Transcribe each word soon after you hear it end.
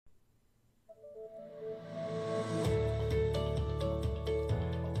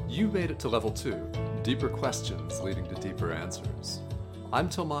You made it to level 2, deeper questions leading to deeper answers. I'm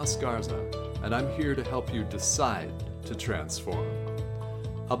Tomas Garza, and I'm here to help you decide to transform.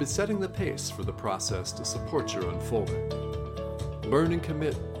 I'll be setting the pace for the process to support your unfolding. Learn and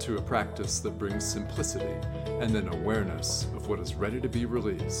commit to a practice that brings simplicity and an awareness of what is ready to be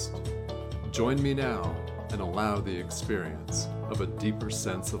released. Join me now and allow the experience of a deeper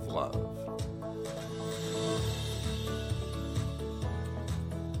sense of love.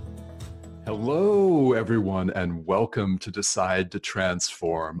 Hello, everyone, and welcome to Decide to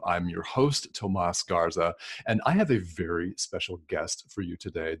Transform. I'm your host, Tomas Garza, and I have a very special guest for you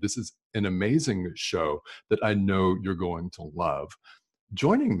today. This is an amazing show that I know you're going to love.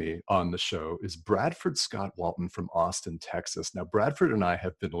 Joining me on the show is Bradford Scott Walton from Austin, Texas. Now, Bradford and I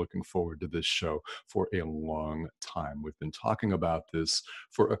have been looking forward to this show for a long time. We've been talking about this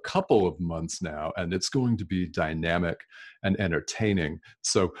for a couple of months now, and it's going to be dynamic and entertaining.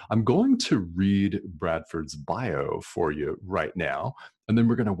 So I'm going to read Bradford's bio for you right now, and then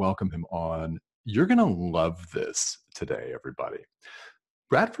we're going to welcome him on. You're going to love this today, everybody.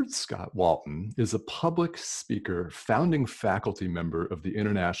 Bradford Scott Walton is a public speaker, founding faculty member of the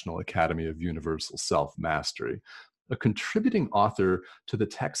International Academy of Universal Self-Mastery, a contributing author to the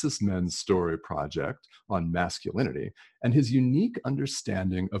Texas Men's Story Project on masculinity, and his unique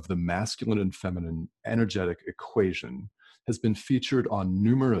understanding of the masculine and feminine energetic equation has been featured on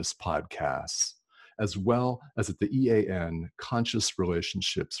numerous podcasts, as well as at the EAN Conscious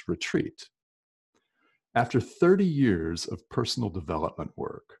Relationships Retreat. After 30 years of personal development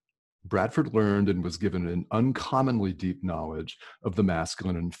work, Bradford learned and was given an uncommonly deep knowledge of the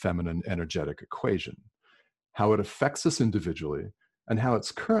masculine and feminine energetic equation, how it affects us individually, and how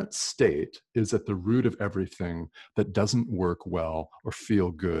its current state is at the root of everything that doesn't work well or feel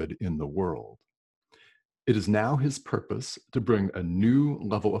good in the world. It is now his purpose to bring a new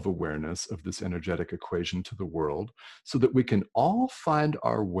level of awareness of this energetic equation to the world so that we can all find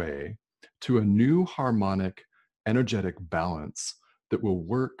our way to a new harmonic, energetic balance that will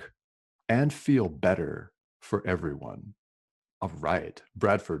work and feel better for everyone. All right,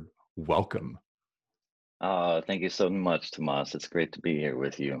 Bradford, welcome. Thank you so much, Tomas. It's great to be here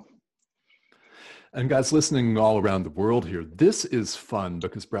with you. And guys listening all around the world here, this is fun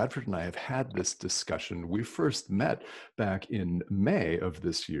because Bradford and I have had this discussion. We first met back in May of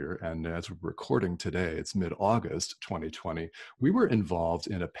this year, and as we're recording today, it's mid-August 2020. We were involved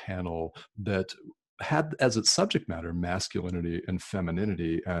in a panel that had as its subject matter masculinity and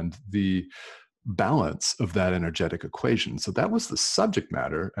femininity and the balance of that energetic equation. So that was the subject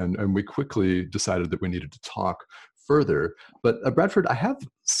matter, and we quickly decided that we needed to talk further. But Bradford, I have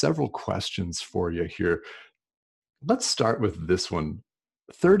several questions for you here. Let's start with this one.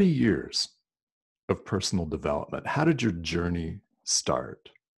 30 years of personal development. How did your journey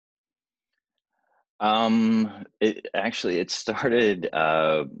start? It started,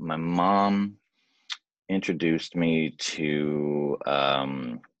 my mom introduced me to,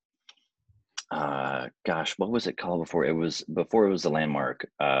 what was it called before? Before it was the Landmark,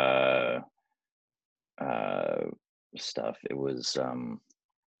 stuff. It was,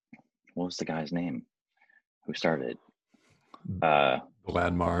 what was the guy's name who started? The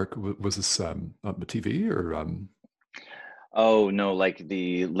Landmark, was this TV or? Oh no, like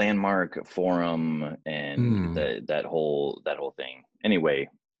the Landmark Forum and that whole thing. Anyway,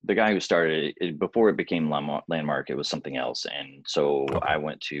 the guy who started it, before it became Landmark, it was something else. And so I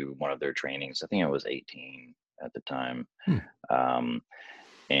went to one of their trainings. I think I was 18 at the time.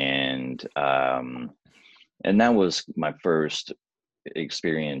 And that was my first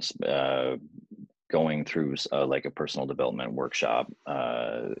experience going through like a personal development workshop,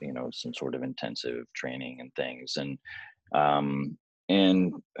 some sort of intensive training and things. And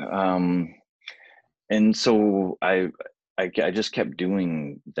so I just kept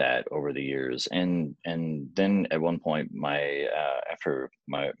doing that over the years, and then at one point, after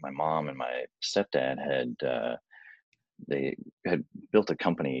my mom and my stepdad they had built a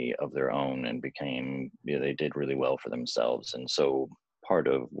company of their own and they did really well for themselves. And so part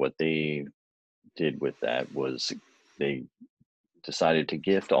of what they did with that was they decided to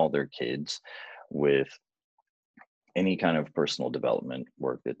gift all their kids with any kind of personal development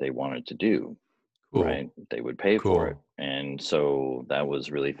work that they wanted to do. Cool. Right? They would pay for it. And so that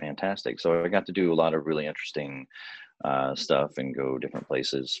was really fantastic. So I got to do a lot of really interesting stuff and go different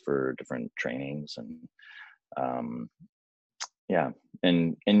places for different trainings. And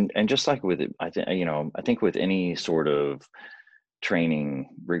and just like with it, I think with any sort of training,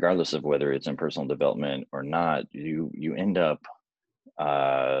 regardless of whether it's in personal development or not, you end up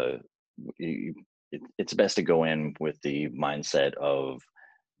it's best to go in with the mindset of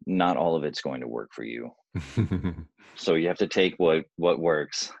not all of it's going to work for you. So you have to take what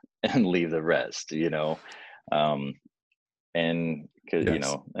works and leave the rest, um, and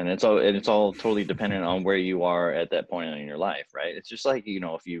Yes. and it's all totally dependent on where you are at that point in your life, right? It's just like,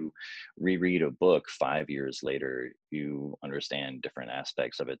 if you reread a book 5 years later, you understand different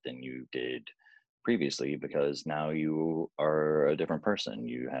aspects of it than you did previously, because now you are a different person.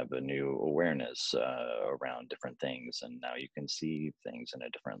 You have a new awareness around different things, and now you can see things in a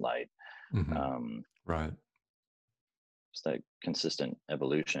different light. Hmm. um, Right. it's that consistent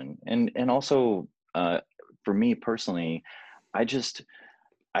evolution. And also, uh, for me personally, i just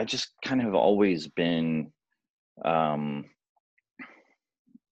I just kind of always been, um,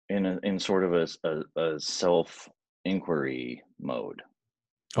 in sort of a self inquiry mode,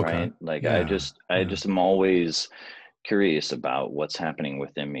 Okay. right? Like Yeah. I Yeah. just am always curious about what's happening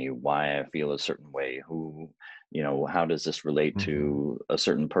within me, why I feel a certain way, how does this relate Hmm. to a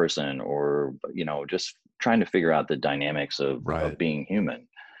certain person, or just trying to figure out the dynamics of Right. being human.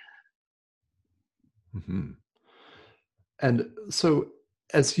 Hmm. And so,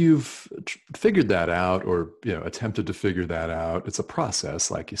 as you've figured that out, or attempted to figure that out, it's a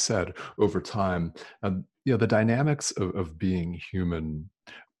process, like you said, over time. The dynamics of being human.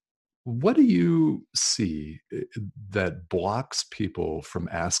 What do you see that blocks people from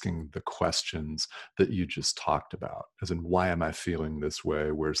asking the questions that you just talked about? As in, why am I feeling this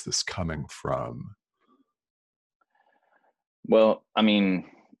way? Where's this coming from? Well, I mean,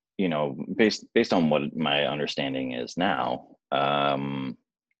 based on what my understanding is now,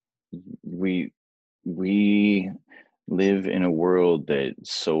 we we live in a world that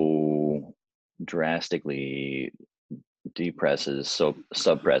so drastically depresses, so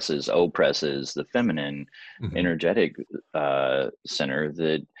suppresses, oppresses the feminine Hmm. energetic center,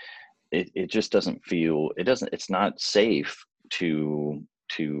 that it just doesn't feel, it's not safe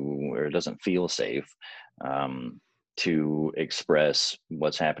or it doesn't feel safe, um, to express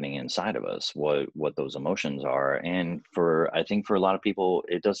what's happening inside of us, what those emotions are. And I think for a lot of people,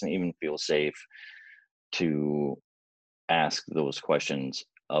 it doesn't even feel safe to ask those questions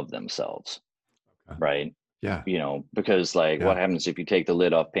of themselves, Okay. right? Yeah. Because, like, Yeah. what happens if you take the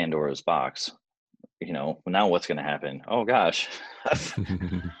lid off Pandora's box? Now what's going to happen? Oh gosh, I've,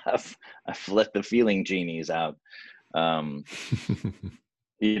 I've, I've let the feeling genies out. Um,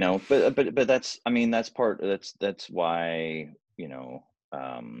 but that's, I mean, that's why,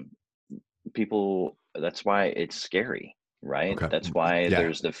 um, people, that's why it's scary, right? Okay. That's why Yeah.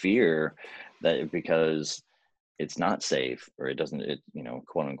 there's the fear, that because it's not safe, or it doesn't,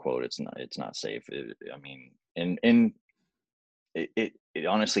 quote unquote, it's not safe. I mean, and it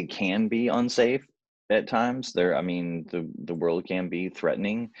honestly can be unsafe at times. I mean, the world can be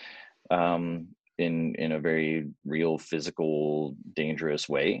threatening, um, in a very real, physical, dangerous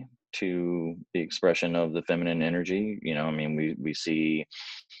way to the expression of the feminine energy. I mean, we see,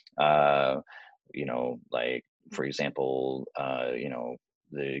 uh, like, for example,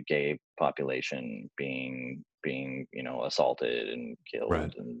 the gay population being assaulted and killed,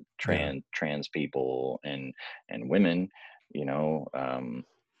 Right. and Yeah. trans people, and women. I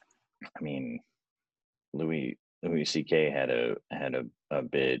mean, Louis C.K. had a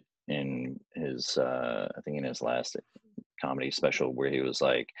bit in his, I think in his last comedy special, where he was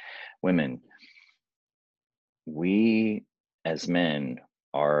like, "Women, we as men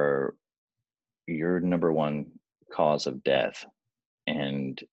are your number one cause of death,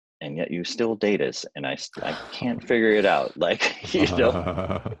 and yet you still date us, and I can't figure it out." Like,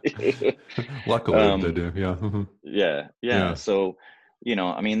 Luckily, they um, do. Yeah. Mhm. yeah, yeah. Yeah. So,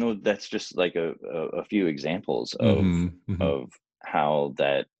 I mean, that's just like a few examples of Hmm. Hmm. of how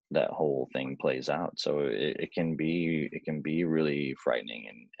that whole thing plays out. So it can be really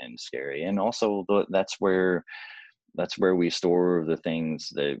frightening and scary. And also, that's where we store the things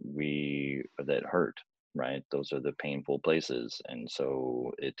that hurt, right? Those are the painful places. And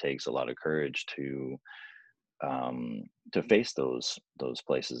so it takes a lot of courage um, to face those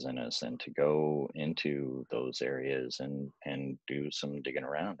places in us, and to go into those areas, and do some digging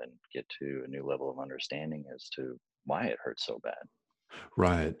around, and get to a new level of understanding as to why it hurts so bad.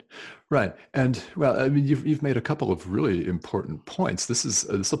 Right, right, and well, I mean, you've made a couple of really important points.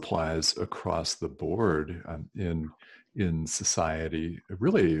 This applies across the board, in society,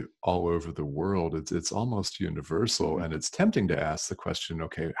 really all over the world. It's almost universal, Hmm. and it's tempting to ask the question,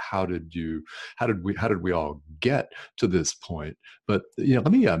 okay, how did we all get to this point? But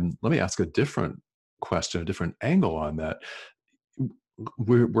let me ask a different question, a different angle on that.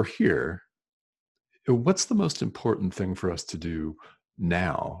 We're here. What's the most important thing for us to do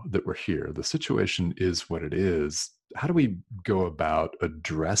now that we're here? The situation is what it is. how do we go about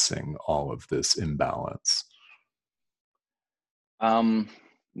addressing all of this imbalance? Um,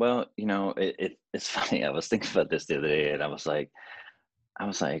 well, it's funny. I was thinking about this the other day, and I was like,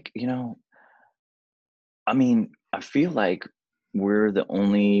 I mean, I feel like we're the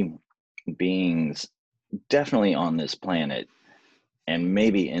only beings, definitely on this planet, and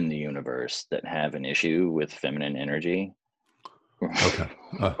maybe in the universe, that have an issue with feminine energy. Okay.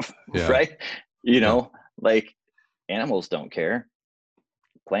 Yeah. Right? Yeah. Like animals don't care,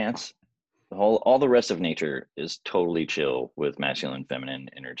 plants, all the rest of nature is totally chill with masculine, feminine,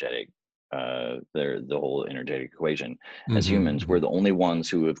 energetic. They're the whole energetic equation. As Hmm. humans, we're the only ones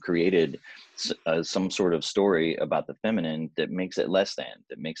who have created some sort of story about the feminine that makes it less than,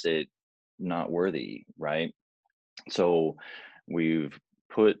 that makes it not worthy, right? So we've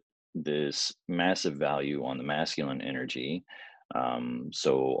put this massive value on the masculine energy.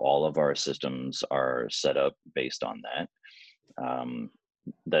 So all of our systems are set up based on that. Um,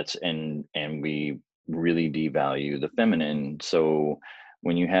 and we really devalue the feminine. So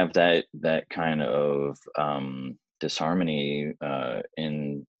when you have that kind of disharmony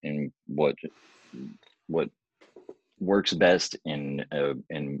in what works best in at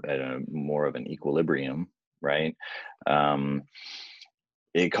a more of an equilibrium, right? Um,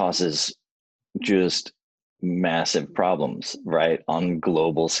 it causes just massive problems, right, on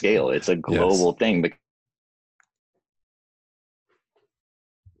global scale. It's a Yes. global thing. Because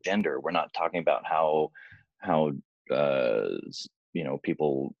gender, we're not talking about how uh,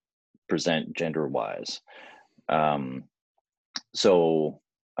 people present gender wise. Um, so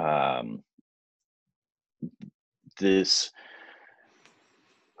um, this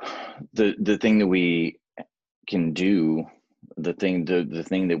the thing that we can do, the thing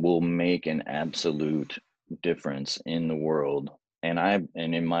that will make an absolute difference in the world, and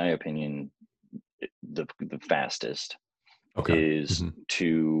in my opinion, the fastest, Okay. is Hmm.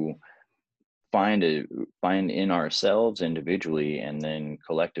 to find in ourselves individually and then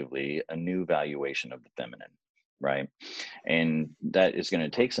collectively a new valuation of the feminine, right? And that is going to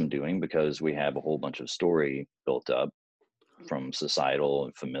take some doing, because we have a whole bunch of story built up from societal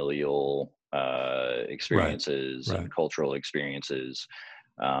and familial Right. experiences and Right. cultural experiences,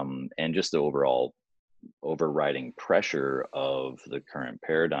 and just the overall overriding pressure of the current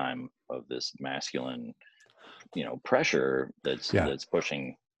paradigm of this masculine, pressure Yeah. that's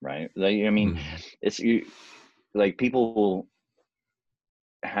pushing, right? Like, I mean, Mhm. it's you like people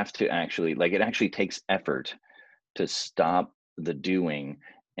have to actually, like, it actually takes effort to stop the doing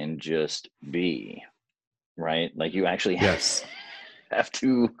and just be, right? Like you actually Yes. have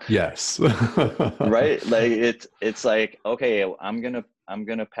to, Yes. right? Like it's like, okay, I'm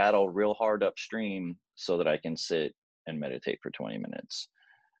gonna paddle real hard upstream so that I can sit and meditate for 20 minutes.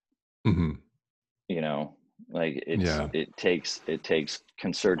 Hmm. You know, like Yeah. it takes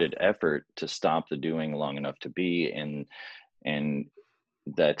concerted effort to stop the doing long enough to be, and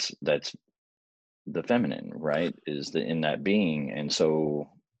that's the feminine, right? Is the in that being. And so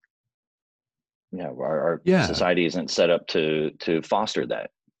yeah, our Yeah. society isn't set up to foster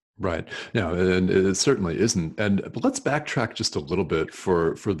that. Right. Yeah, and it certainly isn't. And but let's backtrack just a little bit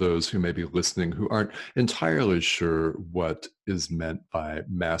for those who may be listening who aren't entirely sure what is meant by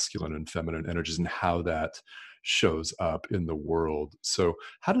masculine and feminine energies and how that shows up in the world. So,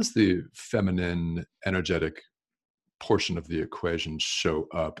 how does the feminine energetic portion of the equation show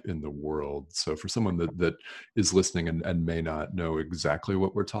up in the world? So, for someone that is listening and may not know exactly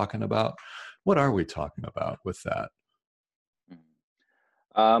what we're talking about, what are we talking about with that?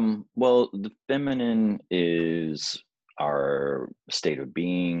 Well, the feminine is our state of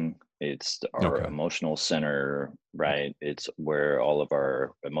being. It's our Okay. emotional center, right? It's where all of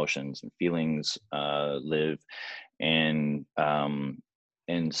our emotions and feelings live, and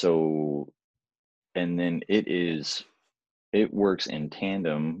and so and then it works in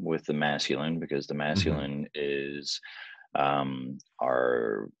tandem with the masculine, because the Hmm. masculine is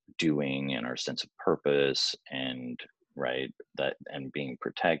our doing and our sense of purpose, and right, that, and being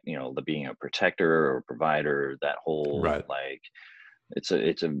the being a protector or provider, that whole, Right. like,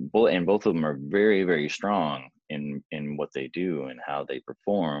 and both of them are very, very strong in what they do and how they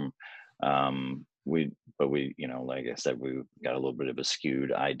perform. We like I said, we've got a little bit of a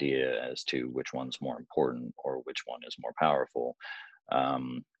skewed idea as to which one's more important or which one is more powerful.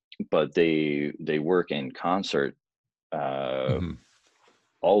 um, but they work in concert, uh, Hmm.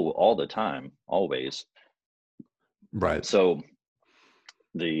 all the time, always. Right. So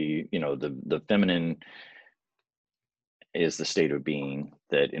the feminine is the state of being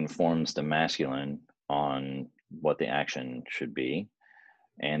that informs the masculine on what the action should be,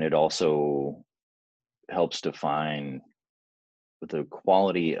 and it also helps define the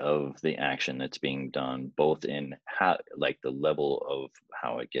quality of the action that's being done, both in how, like the level of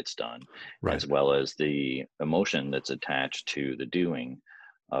how it gets done, Right. as well as the emotion that's attached to the doing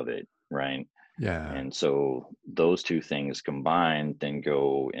of it, right? Yeah. And so those two things combined then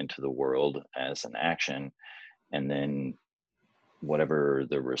go into the world as an action, and then whatever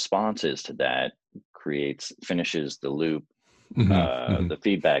the response is to that finishes the loop, Hmm. Hmm. the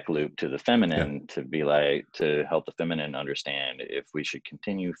feedback loop to the Yeah. feminine, to be like, to help the feminine understand if we should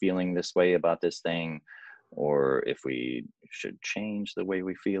continue feeling this way about this thing, or if we should change the way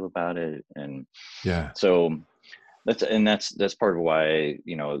we feel about it. And Yeah. so that's part of why,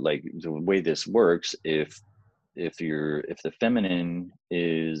 like the way this works, if the feminine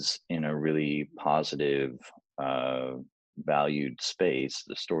is in a really positive, uh valued space,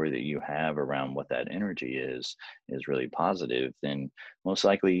 the story that you have around what that energy is really positive, then most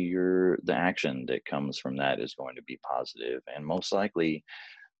likely the action that comes from that is going to be positive, and most likely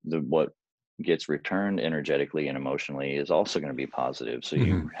the what gets returned energetically and emotionally is also going to be positive. So Hmm.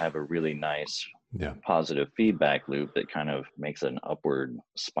 you have a really nice Yeah. positive feedback loop that kind of makes an upward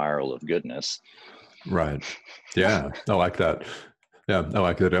spiral of goodness. Right. Yeah. I like that. Yeah, I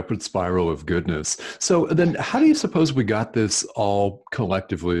like that upward spiral of goodness. So then how do you suppose we got this all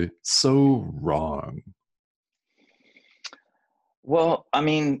collectively so wrong? Well, I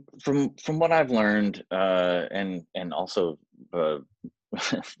mean, from what I've learned, and also uh,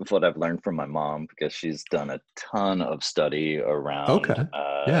 what I've learned from my mom, because she's done a ton of study around Okay.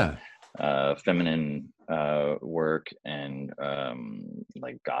 Yeah. feminine work, and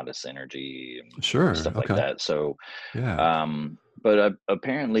like goddess energy and Sure. stuff like Okay. that. So, Yeah. but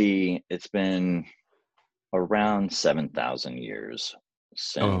apparently, it's been around 7,000 years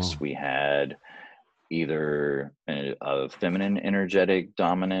since Oh, we had either a feminine energetic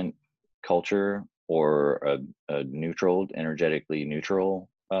dominant culture, or a neutral, energetically neutral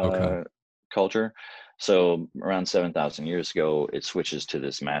okay. culture. So around 7,000 years ago, it switches to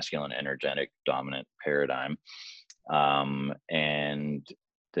this masculine energetic dominant paradigm. And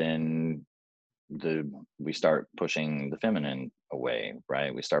then we start pushing the feminine away,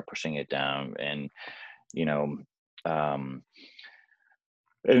 right? We start pushing it down, and you know, um,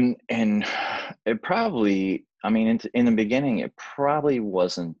 and it probably, I mean, in the beginning, it probably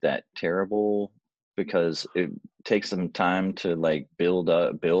wasn't that terrible, because it takes some time to like build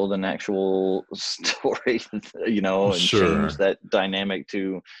an actual story, and change Sure. that dynamic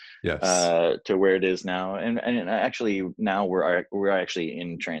Yes. to where it is now. And actually now we're actually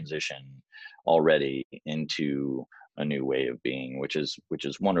in transition already into a new way of being, which is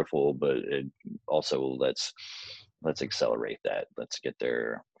wonderful. But it also, let's accelerate that. Let's get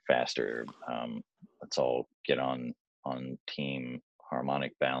there faster. Let's all get on team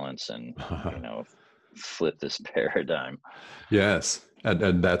harmonic balance, and flip this paradigm. Yes.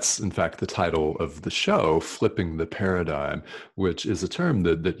 And that's in fact the title of the show, Flipping the Paradigm, which is a term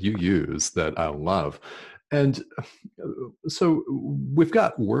that you use that I love. And so we've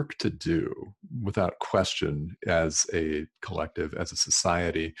got work to do without question as a collective, as a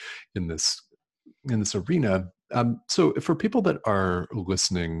society in this arena. So for people that are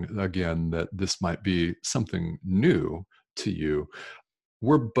listening, again, that this might be something new to you,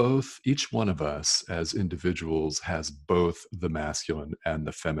 each one of us as individuals has both the masculine and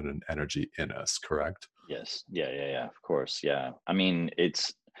the feminine energy in us, correct? Yes. Yeah, yeah, yeah, of course. Yeah, I mean,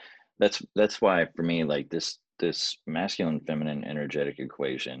 that's why for me, like this masculine feminine energetic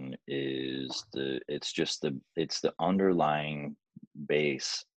equation is it's the underlying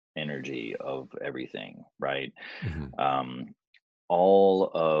base energy of everything, right? Hmm. um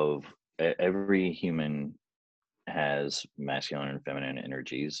all of every human has masculine and feminine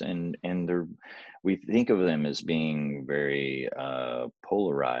energies, and we think of them as being very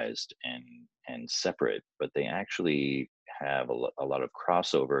polarized and separate, but they actually have a lot of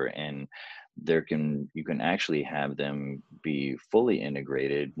crossover, and you can actually have them be fully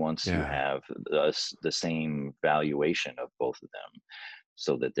integrated once you Yeah. have the same valuation of both of them,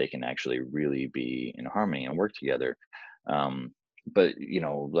 so that they can actually really be in harmony and work together. But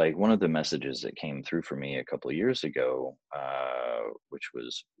like one of the messages that came through for me a couple of years ago, which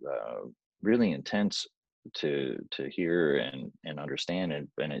was really intense to hear and understand,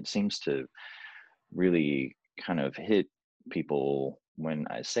 and it seems to really kind of hit people when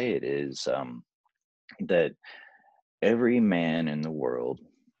I say it, is that every man in the world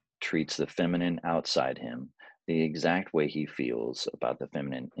treats the feminine outside him the exact way he feels about the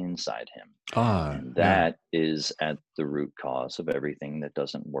feminine inside him. Ah, And yeah. that is at the root cause of everything that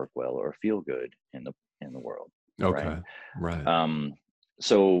doesn't work well or feel good in the world, right? Okay. Right. Um,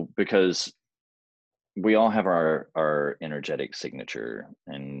 so because we all have our energetic signature,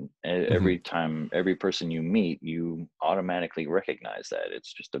 and Hmm. every time, every person you meet, you automatically recognize that.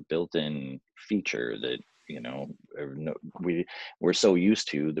 It's just a built-in feature that, we're so used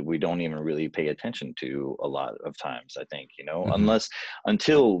to that we don't even really pay attention to a lot of times, I think, Hmm. unless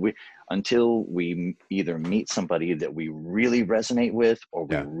until we either meet somebody that we really resonate with or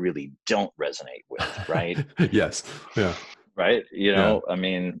we Yeah. really don't resonate with, right? Yes. Yeah. Right? Yeah. I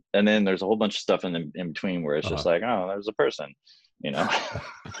mean, and then there's a whole bunch of stuff in between where it's just Uh-huh. like, oh, there's a person, you know?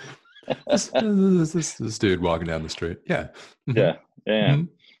 This dude walking down the street. Yeah. Hmm. Yeah, yeah. Hmm.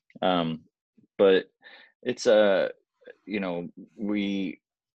 Um, but it's you know, we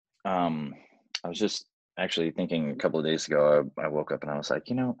um I was just actually thinking a couple of days ago, I woke up and I was like,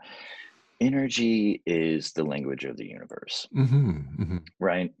 energy is the language of the universe, Hmm. Hmm.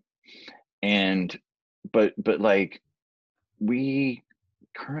 right? And but like we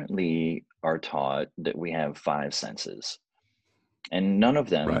currently are taught that we have five senses, and none of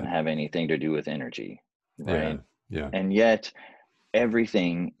them Right. have anything to do with energy, Yeah. right? Yeah. And yet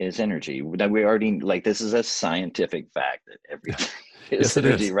everything is energy. That we already, like, this is a scientific fact that everything is Yes, it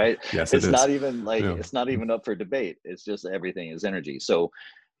energy, is. right? Yes, it It's is. not even like, Yeah. it's not even up for debate. It's just everything is energy. So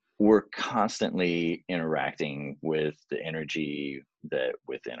we're constantly interacting with the energy that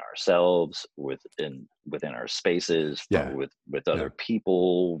within ourselves, within our spaces, Yeah. with Yeah. other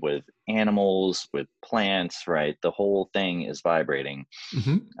people, with animals, with plants, right? The whole thing is vibrating.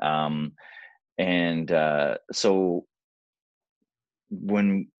 Hmm. um and so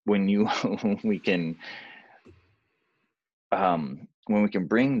when you we can when we can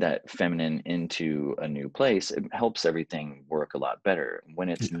bring that feminine into a new place, it helps everything work a lot better. When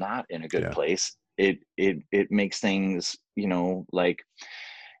it's Yeah. not in a good Yeah. place, it makes things, like,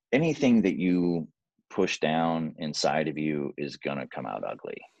 anything that you push down inside of you is going to come out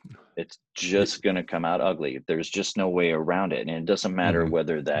ugly. It's just going to come out ugly. There's just no way around it. And it doesn't matter Hmm.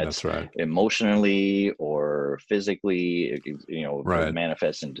 whether that's That's right. emotionally or physically, if it Right.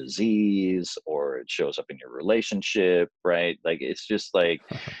 manifests in disease or it shows up in your relationship, right? Like, it's just like,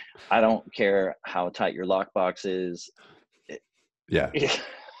 I don't care how tight your lockbox is, Yeah.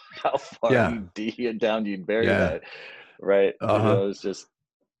 how far Yeah. you down you bury Yeah. that, right? Uh-huh. It's just,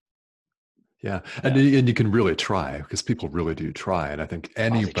 Yeah, and yeah, and you can really try because people really do try, and I think oh, they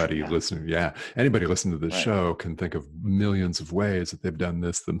anybody yeah, listening, yeah, anybody listening to this right. show can think of millions of ways that they've done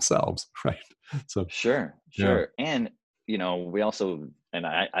this themselves, right? So, Sure, yeah. sure. And, we also, and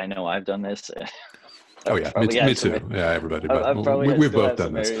I know I've done this. Oh I've yeah, probably me had some, too. Yeah, everybody, but I've probably we've still both have done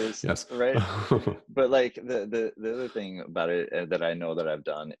some this. areas, Yes. right? But like the other thing about it, that I know that I've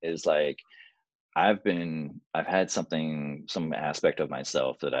done is, like, I've had some aspect of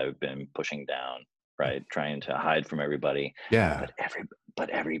myself that I've been pushing down, right? Trying to hide from everybody, Yeah. but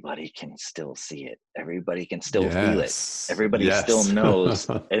everybody can still see it. Everybody can still feel it. Yes. Everybody still Yes. knows.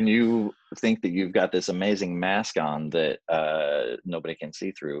 And you think that you've got this amazing mask on that nobody can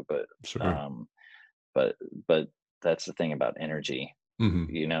see through, Sure. um, but but that's the thing about energy, Hmm.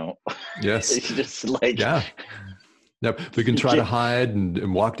 you know. Yes. It's just like, Yeah. Yep. We can you try to can't, hide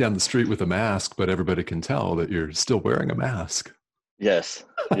and walk down the street with a mask, but everybody can tell that you're still wearing a mask. yes,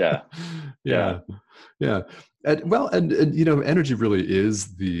 yeah, yeah. Yeah. Yeah. And energy really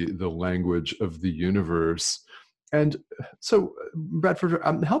is the language of the universe. And so, Bradford,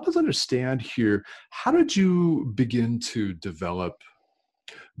 help us understand here. How did you begin to develop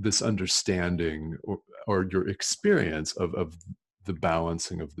this understanding or your experience of the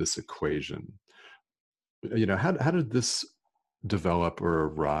balancing of this equation? How did this develop or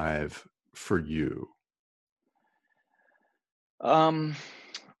arrive for you? Um,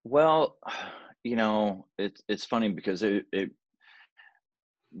 well, it's funny because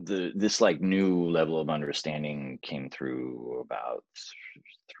this, like, new level of understanding came through about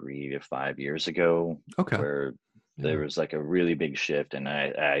 3 to 5 years ago, Okay. where there Yeah. was like a really big shift, and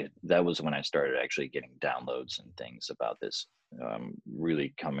I that was when I started actually getting downloads and things about this,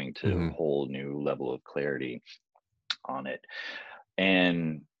 really coming to a Hmm. whole new level of clarity on it.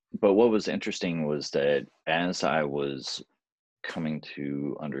 And but what was interesting was that as I was coming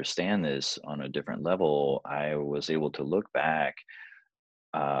to understand this on a different level, I was able to look back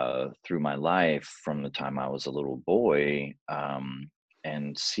through my life from the time I was a little boy,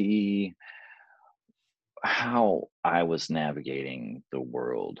 and see how I was navigating the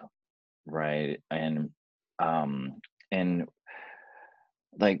world, right? Um, and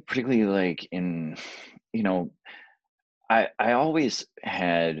like, particularly, like, you know, I always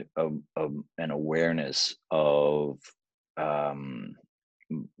had an awareness of, um,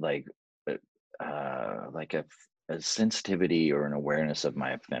 like, like a a sensitivity or an awareness of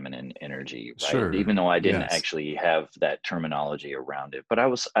my feminine energy, right? Sure. Even though I didn't Yes. actually have that terminology around it, but I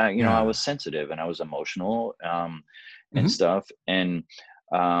was, I Yeah. was sensitive and I was emotional, and Hmm. stuff, and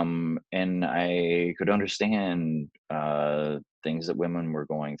I could understand things that women were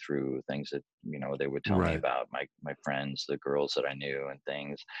going through, things that they would tell me Right. about my friends, the girls that I knew, and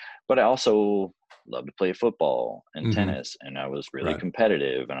things. But I also loved to play football and Hmm. tennis, and I was really Right.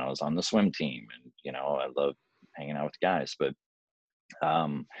 competitive, and I was on the swim team, and I loved hanging out with guys.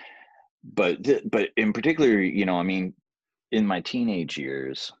 Um, but in particular, I mean, in my teenage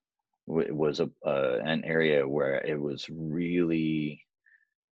years, was an area where it was really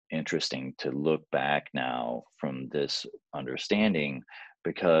interesting to look back now from this understanding,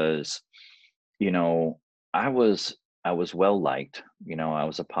 because you know I was I was well liked. I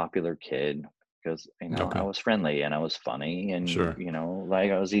was a popular kid because I Okay. was friendly and I was funny, and Sure.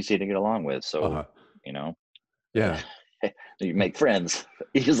 like I was easy to get along with. So Uh-huh. you know Yeah. you make friends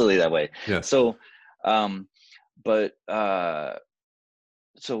easily that way. Yes. So um but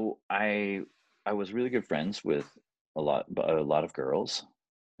so I was really good friends with a lot of girls,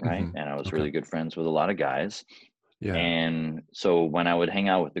 right? Hmm. And I was Okay. really good friends with a lot of guys. Yeah. And so when I would hang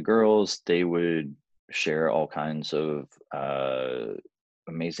out with the girls, they would share all kinds of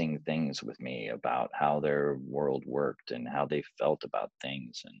amazing things with me about how their world worked and how they felt about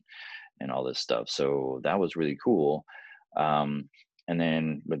things, and all this stuff. So that was really cool. Um, and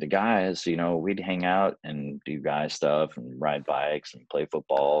then with the guys, we'd hang out and do guy stuff and ride bikes and play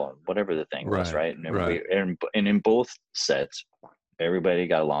football and whatever the thing was, Right. right? And Right. everybody, and in both sets, everybody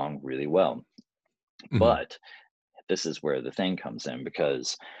got along really well. Hmm. But this is where the thing comes in,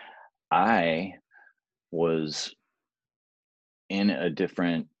 because I was in a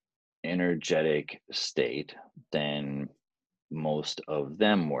different energetic state than most of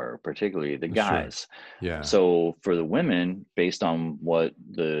them were, particularly the Sure. guys. Yeah. So for the women, based on what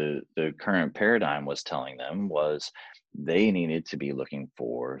the current paradigm was telling them, was they needed to be looking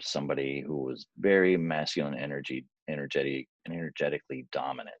for somebody who was very masculine energetically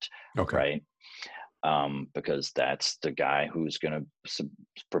dominant, Okay. right? Because that's the guy who's going to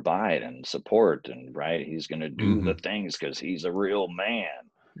provide and support, and right, he's going to do the Hmm. things because he's a real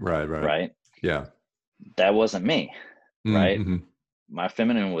man, Right. Right. right? Yeah. That wasn't me, right? Hmm. My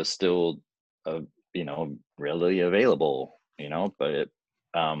feminine was still uh, readily available, but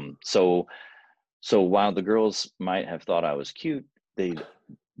so while the girls might have thought I was cute, they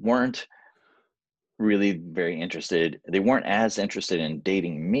weren't really very interested. They weren't as interested in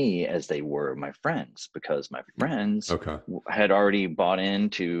dating me as they were my friends, because my friends Okay. had already bought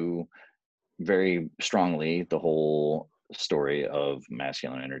into very strongly the whole story of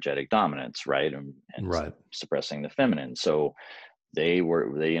masculine energetic dominance, right? And Right. suppressing the feminine. So they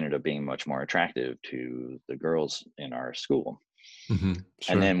ended up being much more attractive to the girls in our school. And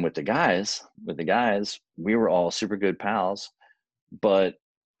Sure. then with the guys, we were all super good pals, but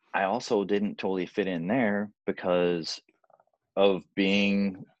I also didn't totally fit in there because of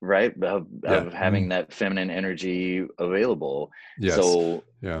being right, Yeah. of having that feminine energy available. Yes. So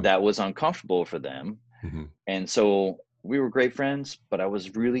Yeah. that was uncomfortable for them. Hmm. And so we were great friends, but I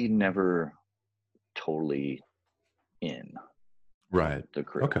was really never totally in Right. the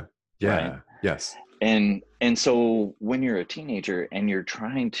crew, Okay. right? Yeah. Yes. And so when you're a teenager and you're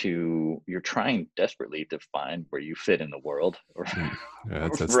trying desperately to find where you fit in the world, Mm. Yeah,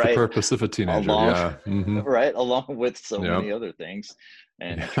 that's the right? purpose of a teenager. Along Yeah. Hmm. right, along with so Yep. many other things,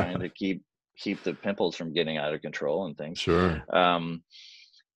 and trying Yeah. to keep the pimples from getting out of control and things. Sure. Um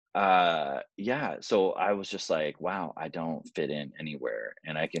yeah, so I was just like, wow, I don't fit in anywhere,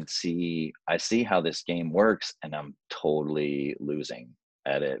 and I see how this game works, and I'm totally losing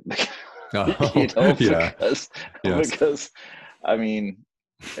at it. Oh, yeah. Because Yes. because I mean,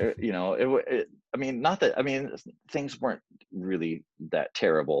 I mean, not that, I mean, things weren't really that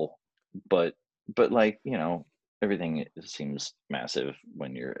terrible, but like, everything seems massive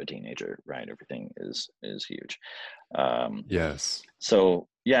when you're a teenager, right? Everything is huge. Um, Yes. so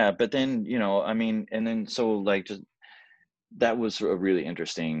yeah, but then, I mean, and then so like, just that was a really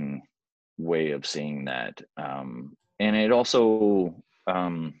interesting way of seeing that. And it also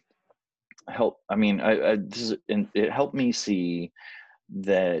helped. I mean, and it helped me see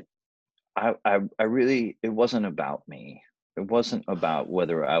that I really, it wasn't about me. It wasn't about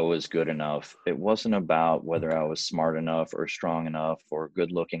whether I was good enough. It wasn't about whether I was smart enough or strong enough or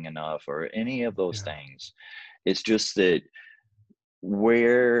good looking enough or any of those Yeah. things. It's just that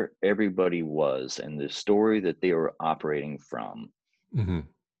where everybody was and the story that they were operating from Hmm.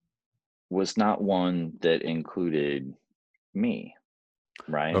 was not one that included me,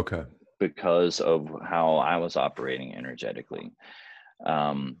 right? Okay. because of how I was operating energetically.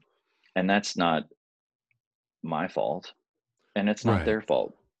 Um, and that's not my fault, and it's not Right. their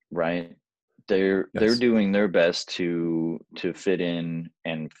fault, right? They're Yes. doing their best to fit in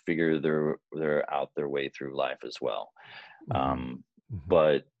and figure their out their way through life as well. Hmm. Um, Hmm.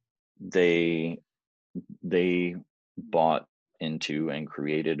 but they they bought into and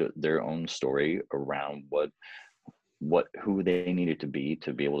created their own story around what who they needed to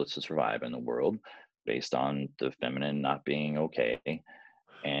be able to survive in the world, based on the feminine not being okay.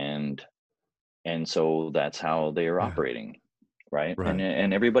 And and so that's how they are Yeah. operating, right? and Right.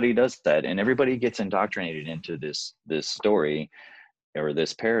 and everybody does that, and everybody gets indoctrinated into this story or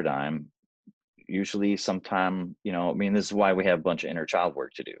this paradigm, usually sometime, I mean, this is why we have a bunch of inner child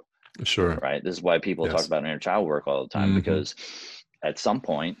work to do, Sure. right? This is why people talk Yes. about inner child work all the time, Hmm. because at some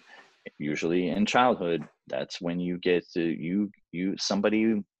point, usually in childhood, that's when you get to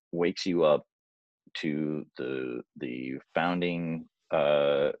somebody wakes you up to the founding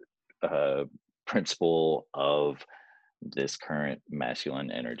uh principle of this current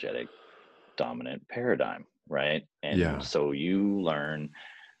masculine energetic dominant paradigm, right? And Yeah. so you learn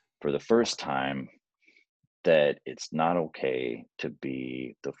for the first time that it's not okay to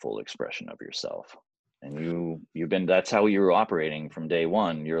be the full expression of yourself. And you've been that's how you were operating from day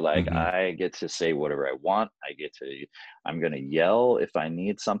one. You're like, Hmm. I get to say whatever I want. I'm gonna yell if I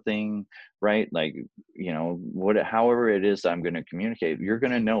need something, right? Like, however it is I'm gonna communicate, you're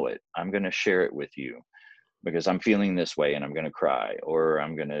gonna know it. I'm gonna share it with you because I'm feeling this way, and I'm going to cry, or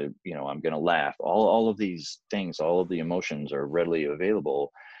I'm going to laugh. All of these things, all of the emotions are readily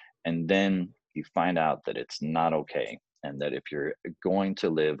available. And then you find out that it's not okay. And that if you're going to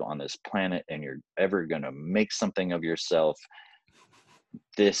live on this planet and you're ever going to make something of yourself,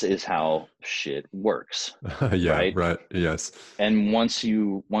 this is how shit works, Yeah. right? Right. Yes. And once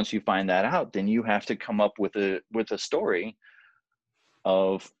you find that out, then you have to come up with a story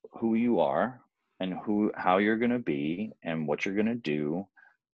of who you are and how you're going to be and what you're going to do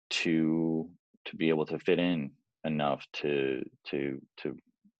to be able to fit in enough to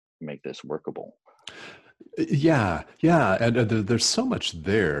make this workable. Yeah, yeah, and there's so much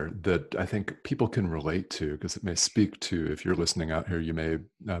there that I think people can relate to because it may speak to if you're listening out here, you may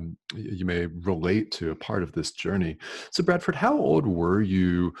relate to a part of this journey. So, Bradford, how old were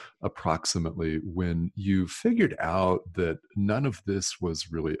you approximately when you figured out that none of this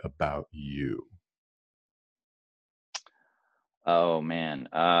was really about you? Oh man,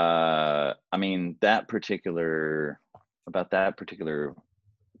 I mean, that particular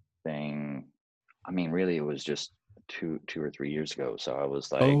thing, I mean, really it was just 2 or 3 years ago. So I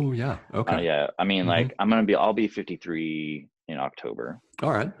was like, Oh, yeah. Okay. yeah, I mean, Hmm. like, I'll be 53 in October.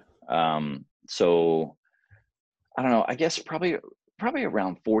 All right. So I don't know, I guess probably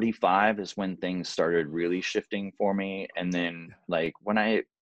around 45 is when things started really shifting for me. And then, Yeah. like,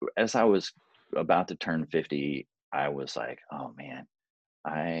 as I was about to turn 50, I was like, oh man,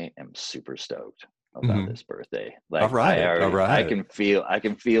 I am super stoked about Hmm. this birthday. All Like, right. All right. I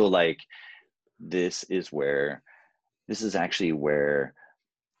can feel like this this is actually where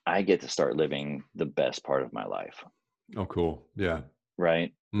I get to start living the best part of my life, Oh, cool. Yeah.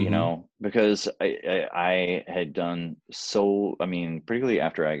 right? Hmm. Because I had done so, I mean, particularly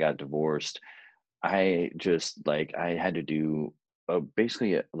after I got divorced, I just, like, I had to do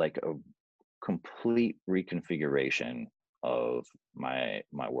basically like a complete reconfiguration of my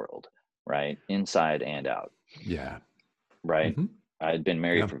world, right? Inside and out, Yeah. right? Hmm. I'd been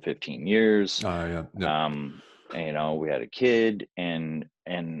married Yeah. for 15 years. Yeah. Yeah. Um, we had a kid, and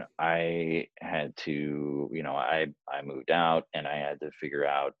I had to, I moved out, and I had to figure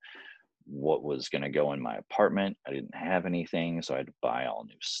out what was going to go in my apartment. I didn't have anything, so I had to buy all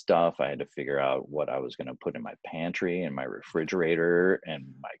new stuff. I had to figure out what I was going to put in my pantry and my refrigerator and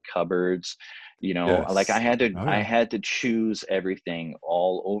my cupboards. Like, Yes. Oh, I yeah. had to choose everything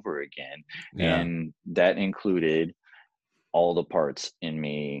all over again. Yeah. And that included all the parts in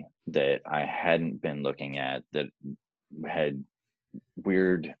me that I hadn't been looking at, that had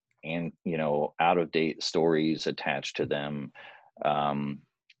weird and, out of date stories attached to them. um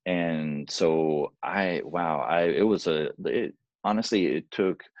and so honestly, it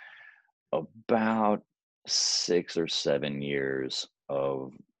took about 6 or 7 years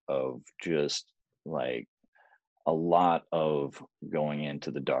of just, like, a lot of going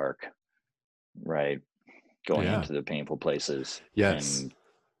into the dark, right? Going Yeah. into the painful places, Yes. and,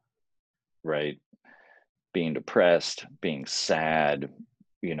 right, being depressed, being sad,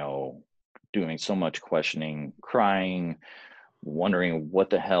 you know, doing so much questioning, crying, wondering what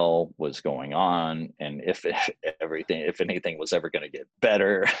the hell was going on, and if anything was ever going to get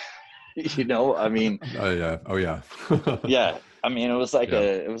better. I mean, Oh yeah. Oh yeah. yeah, I mean, Yeah.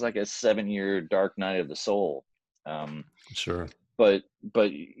 it was like a 7-year dark night of the soul. Um, Sure. but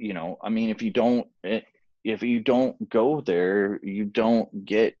I mean, if you don't go there, you don't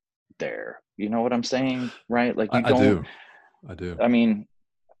get there. You know what I'm saying? Right? Like you I don't, do. I do. I mean,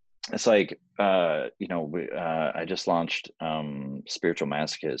 it's like I just launched Spiritual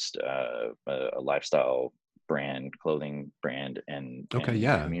Masochist, a lifestyle brand, clothing brand, Okay. and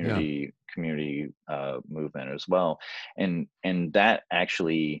Yeah. Yeah. community movement as well. And that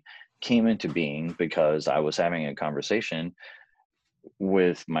actually came into being because I was having a conversation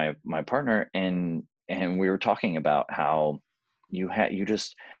with my partner, and we were talking about how you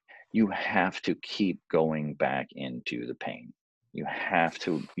have to keep going back into the pain. You have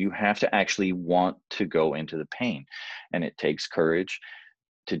to actually want to go into the pain, and it takes courage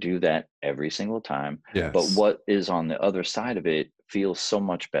to do that every single time. But Yes. what is on the other side of it feels so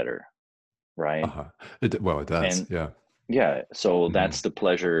much better, right? Uh-huh. Well, it does. And Yeah. yeah, so Hmm. that's the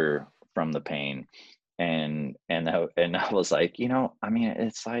pleasure from the pain. And I was like, I mean,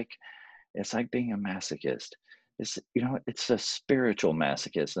 it's like being a masochist. It's a spiritual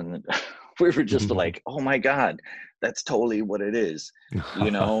masochist. And we were just like, oh my God, that's totally what it is.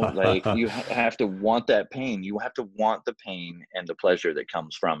 Like you have to want that pain. You have to want the pain and the pleasure that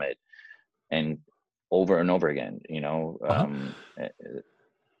comes from it. And over and over again, Uh-huh.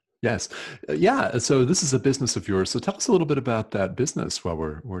 Yes. Yeah. So this is a business of yours. So tell us a little bit about that business while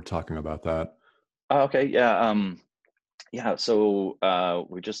we're talking about that. Okay. Yeah. Yeah. So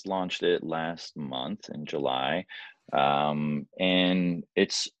we just launched it last month in July. And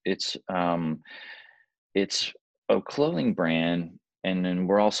it's a clothing brand, and then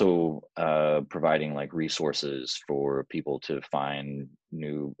we're also providing like resources for people to find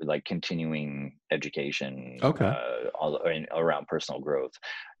new, like continuing education, Okay. around personal growth,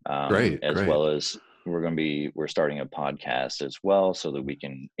 Great. as Great. well as we're starting a podcast as well, so that we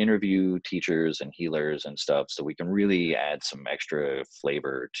can interview teachers and healers and stuff, so we can really add some extra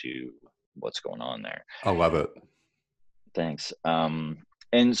flavor to what's going on there. I love it. Thanks.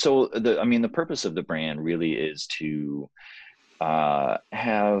 And so I mean, the purpose of the brand really is to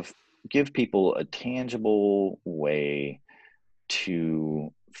have give people a tangible way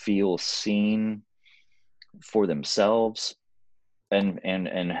to feel seen for themselves,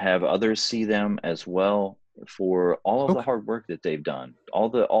 and have others see them as well, for all of the Okay. hard work that they've done, all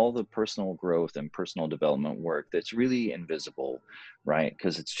the personal growth and personal development work that's really invisible, right?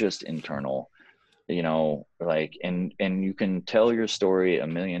 Because it's just internal, like, and you can tell your story a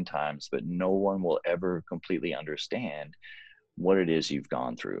million times, but no one will ever completely understand what it is you've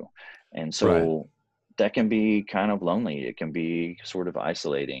gone through. And Right. so that can be kind of lonely. It can be sort of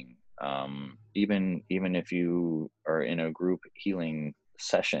isolating, even if you are in a group healing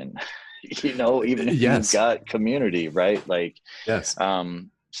session, even if you've Yes. got community, right? Like, Yes.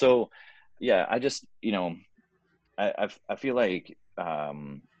 so yeah, I just, I feel like,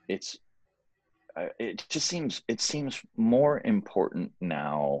 it's it seems more important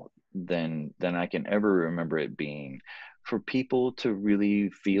now than I can ever remember it being, for people to really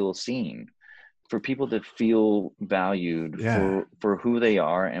feel seen, for people to feel valued Yeah. for who they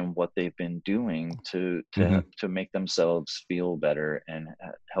are and what they've been doing Hmm. to make themselves feel better, and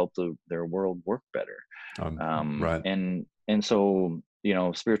help their world work better. Right. And so,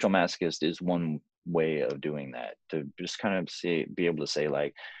 spiritual masochist is one way of doing that, to just kind of be able to say,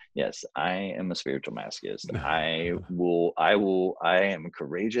 like, yes, I am a spiritual masochist. I am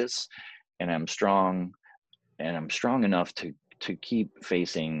courageous, and I'm strong enough to keep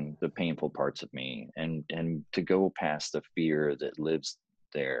facing the painful parts of me, and to go past the fear that lives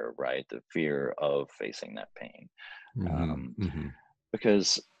there, right? The fear of facing that pain. Hmm. Um, Hmm.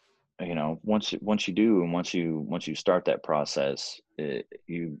 because once you do, and once you start that process,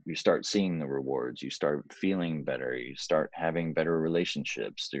 you start seeing the rewards, you start feeling better, you start having better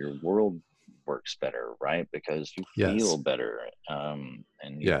relationships, your world works better, right? Because you feel Yes. better, and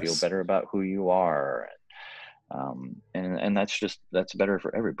you feel Yes. better about who you are, and that's better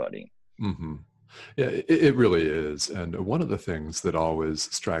for everybody. Hmm. Yeah, it really is. And one of the things that always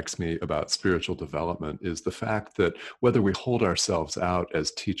strikes me about spiritual development is the fact that whether we hold ourselves out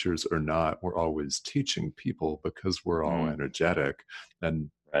as teachers or not, we're always teaching people because we're all Mm, energetic, and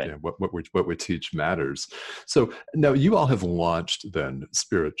right. what we teach matters. So now you all have launched then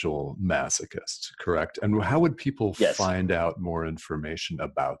Spiritual Masochist, correct? And how would people Yes. find out more information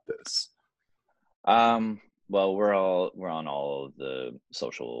about this? Um, well, we're on all of the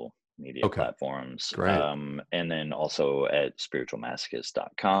social media Okay, platforms, great. and then also at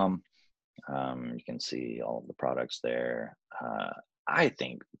spiritualmasochist.com. You can see all of the products there. I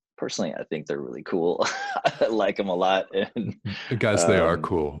think personally, I think they're really cool. I like them a lot. And Guys, they are um,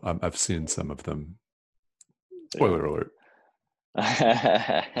 cool. I've seen some of them. yeah. Spoiler alert.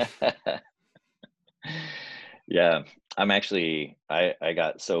 Yeah, I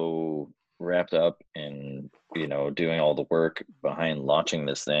got so wrapped up in, doing all the work behind launching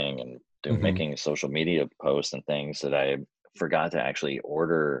this thing and Hmm. making social media posts and things that I forgot to actually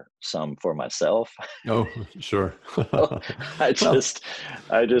order some for myself. Oh, sure. So I Well, just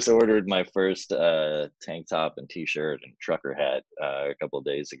I just ordered my first tank top and t-shirt and trucker hat a couple of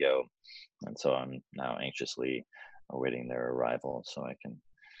days ago, and so I'm now anxiously awaiting their arrival so I can,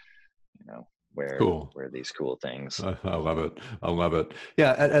 you know, wear cool. wear these cool things. I love it. I love it.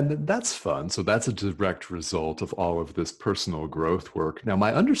 Yeah, and that's fun. So that's a direct result of all of this personal growth work. Now,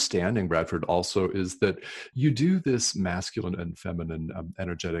 my understanding, Bradford, also is that you do this masculine and feminine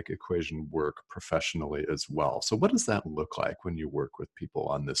energetic equation work professionally as well. So, what does that look like when you work with people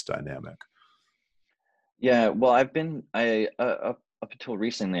on this dynamic? Yeah, well, up until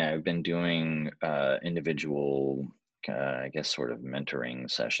recently, I've been doing individual, I guess, sort of mentoring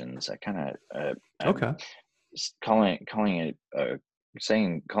sessions. I'm Okay. calling it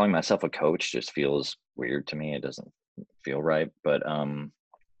saying calling myself a coach just feels weird to me. It doesn't feel right. But Okay.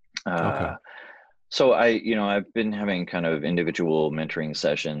 uh, so I've been having kind of individual mentoring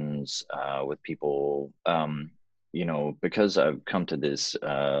sessions with people, because I've come to this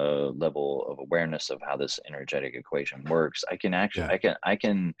level of awareness of how this energetic equation works. I can actually, Yeah. I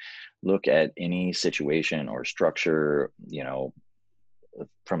can look at any situation or structure,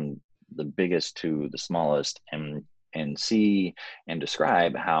 from the biggest to the smallest, and see and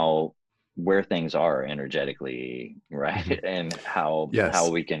describe how where things are energetically, right? Hmm. And how Yes.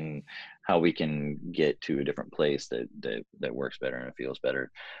 we can get to a different place that works better and feels better.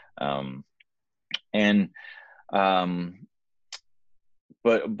 um and um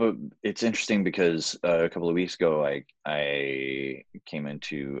but it's interesting because a couple of weeks ago I came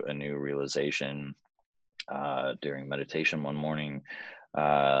into a new realization during meditation one morning.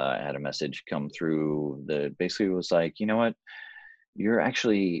 I had a message come through that basically was like, you know what, you're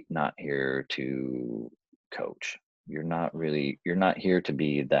actually not here to coach. You're not here to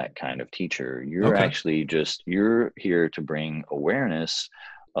be that kind of teacher. Okay. You're here to bring awareness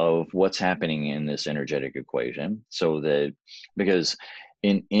of what's happening in this energetic equation, so that, because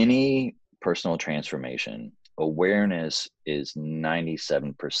in any personal transformation, awareness is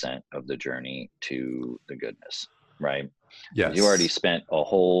 97% of the journey to the goodness, right? Because you already Yes. spent a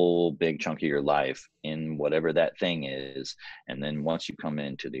whole big chunk of your life in whatever that thing is. And then once you come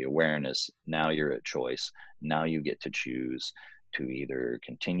into the awareness, now you're at choice. Now you get to choose to either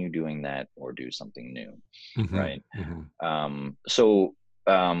continue doing that or do something new, Hmm. right? Hmm.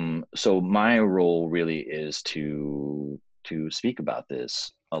 So my role really is to speak about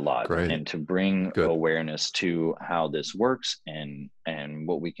this a lot Great. and to bring Good. awareness to how this works, and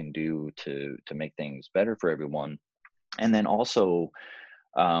what we can do to make things better for everyone. And then also,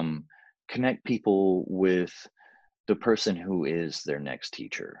 um, connect people with the person who is their next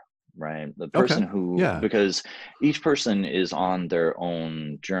teacher, right? The Okay. person who, Yeah. because each person is on their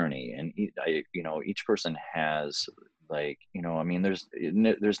own journey, and each person has, like, I mean,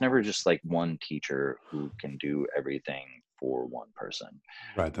 there's never just like one teacher who can do everything for one person.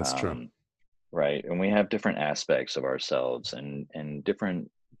 Right. That's true. um, right? And we have different aspects of ourselves, and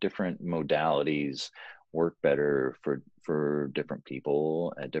different modalities work better for different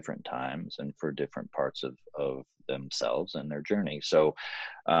people at different times and for different parts of themselves and their journey.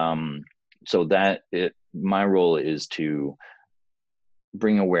 Um my role is to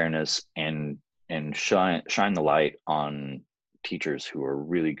bring awareness and shine the light on teachers who are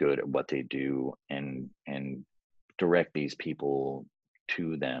really good at what they do, and direct these people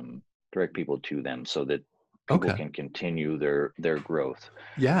to them direct people to them so that people Okay. can continue their growth.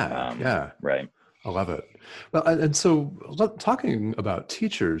 Yeah. Yeah. Right. I love it. Well, and so talking about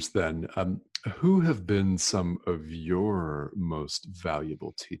teachers, then, who have been some of your most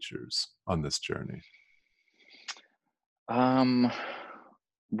valuable teachers on this journey? um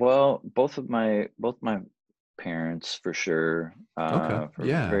well, both my parents, for sure, Okay. for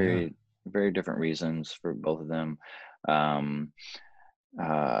Yeah. Yeah. very, very different reasons for both of them. um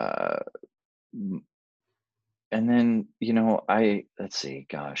uh and then, I let's see,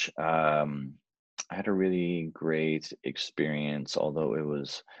 gosh, I had a really great experience, although it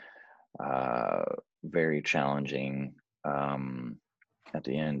was uh very challenging, um at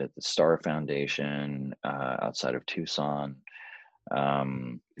the end, at the Star Foundation, outside of Tucson.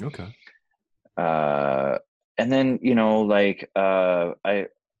 um Okay. uh and then, like, I,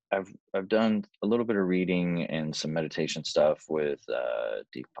 I've done a little bit of reading and some meditation stuff with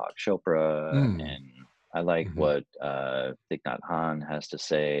Deepak Chopra, Mm, and I like hmm. what Thich Nhat Hanh has to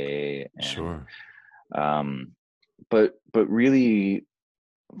say, and Sure. um, but really,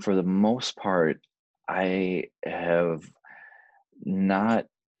 for the most part, I have not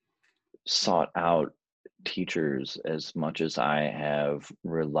sought out teachers as much as I have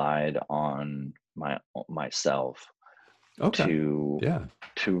relied on myself Okay. to Yeah.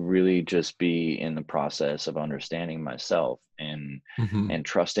 really just be in the process of understanding myself, Hmm. and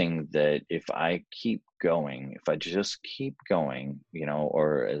trusting that if I keep going, if I just keep going,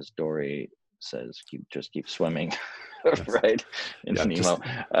 or as Dory says, keep swimming, Yes. right? In Yeah. Nemo.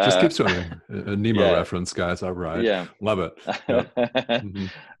 Just Uh keep swimming. A Nemo yeah, reference, guys. All right. yeah. Love it. Yep. Hmm.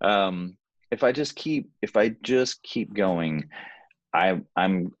 um if I just keep going, I'm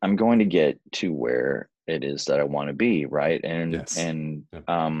going to get to where it is that I want to be, right? Yes. And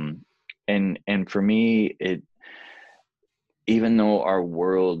for me, it even though our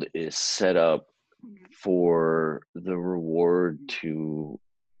world is set up for the reward to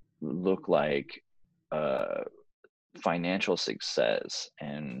look like uh, financial success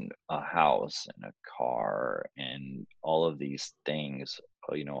and a house and a car and all of these things,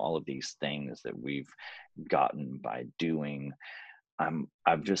 all of these things that we've gotten by doing,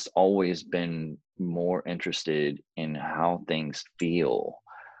 I've just always been more interested in how things feel,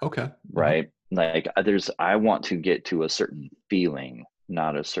 Okay. Uh-huh. right? Like I want to get to a certain feeling,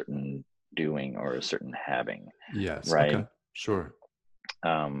 not a certain doing or a certain having, Yes. right? Okay. Sure.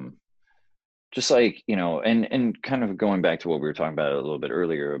 Um, just like, and kind of going back to what we were talking about a little bit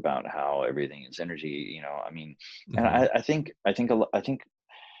earlier about how everything is energy, I mean, and Hmm. I think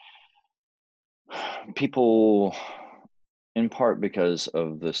people, in part because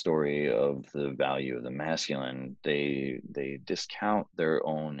of the story of the value of the masculine, they discount their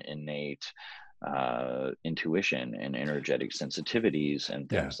own innate intuition and energetic sensitivities and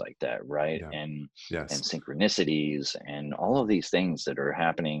Yeah. things like that, right? Yeah. And Yes. synchronicities and all of these things that are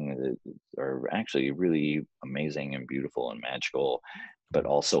happening that are actually really amazing and beautiful and magical, but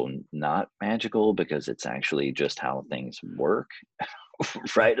also not magical because it's actually just how things work.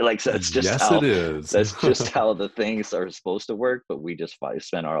 Right? Like Yes, it is. that's just how the things are supposed to work, but we just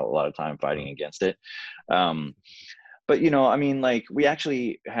spend a lot of time fighting against it. Um, but I mean, like we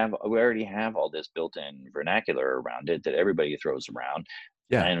already have all this built-in vernacular around it that everybody throws around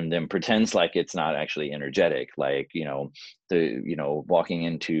Yeah. and then pretends like it's not actually energetic. Like, walking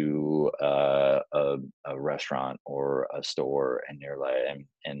into a restaurant or a store, and you're like,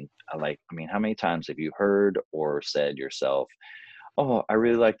 and I like, I mean, how many times have you heard or said yourself, "Oh, I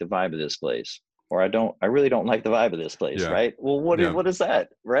really like the vibe of this place," or I really don't like the vibe of this place," Yeah. right? Well, Yeah. what is that,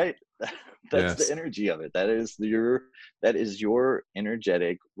 right? That's the Yes. energy of it. That is your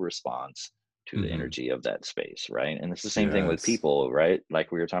energetic response to the Hmm. energy of that space, right? And it's the same thing with Yes. people, right?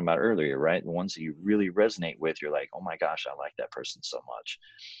 Like we were talking about earlier, right? The ones that you really resonate with, you're like, "Oh my gosh, I like that person so much."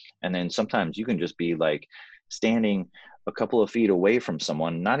 And then sometimes you can just be like standing a couple of feet away from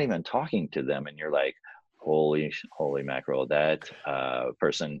someone, not even talking to them, and you're like, holy mackerel, that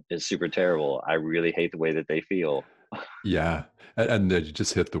person is super terrible. I really hate the way that they feel. Yeah. And then you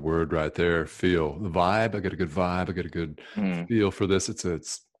just hit the word right there. Feel the vibe. I get a good vibe. I get a good Mm, feel for this.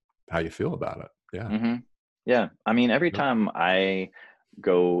 It's how you feel about it. Yeah. hmm. Yeah, I mean, every Yep. time I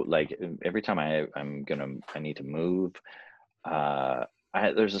go, like every time I need to move, uh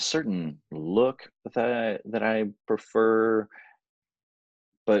there's a certain look that I prefer,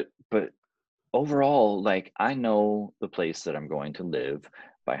 but overall, like, I know the place that I'm going to live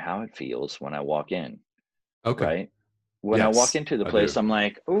by how it feels when I walk in, Okay. right? When I walk Yes, into the I place, do. I'm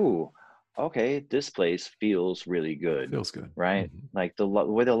like, "Ooh, okay, this place feels really good," Feels good. right? Mhm. Like the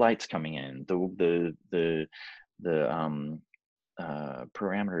way the light's coming in, the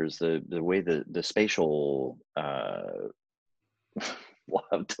parameters, the way the spatial well,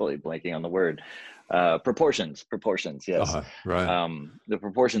 I'm totally blanking on the word. Proportions, yes. Right. The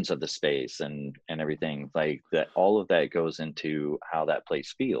proportions of the space and everything like that, all of that goes into how that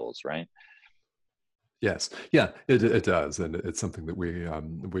place feels, right? Yes. Yeah, it does, and it's something that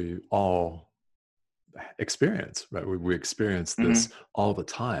we all experience, right? We experience this Hmm. all the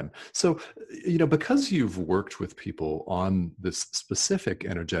time. So, because you've worked with people on this specific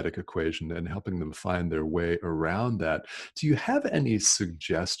energetic equation and helping them find their way around that, do you have any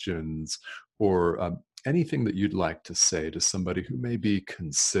suggestions or anything that you'd like to say to somebody who may be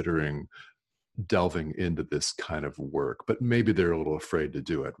considering delving into this kind of work, but maybe they're a little afraid to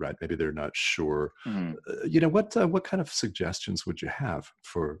do it, right? Maybe they're not sure. Hmm. What kind of suggestions would you have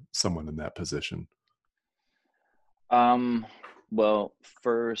for someone in that position? Well,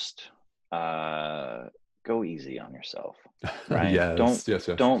 first, go easy on yourself, right? Yes, yes,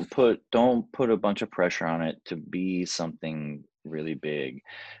 yes. Don't put a bunch of pressure on it to be something really big.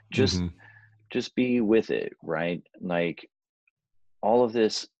 Just Hmm. just be with it, right? Like all of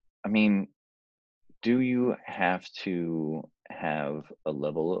this, I mean, do you have to have a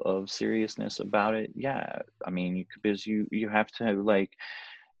level of seriousness about it? Yeah. I mean, because you have to like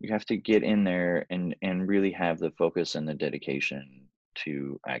you have to get in there and really have the focus and the dedication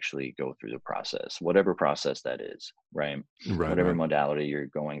to actually go through the process, whatever process that is, right? Right, Whatever right. modality you're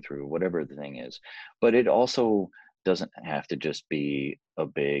going through, whatever the thing is. But it also doesn't have to just be a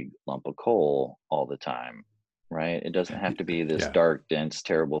big lump of coal all the time, right? It doesn't have Y- to be this Yeah, dark, dense,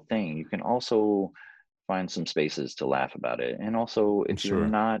 terrible thing. You can also find some spaces to laugh about it. And also, sure.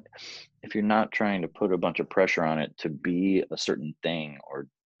 if you're not trying to put a bunch of pressure on it to be a certain thing or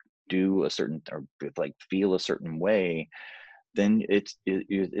do a certain or like feel a certain way, then it's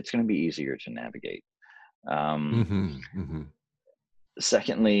going to be easier to navigate. Um, Hmm. Hmm.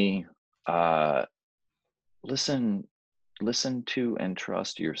 Secondly, uh, listen, listen to and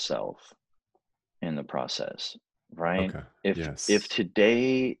trust yourself in the process. Right? Okay. If Yes.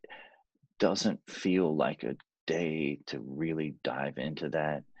 today doesn't feel like a day to really dive into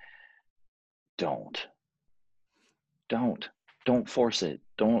that, don't, don't, don't force it.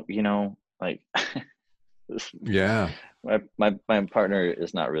 Don't, like Yeah. my partner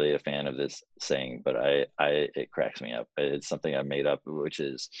is not really a fan of this saying, but I it cracks me up. It's something I made up, which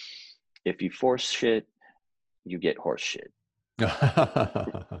is if you force shit, you get horse shit.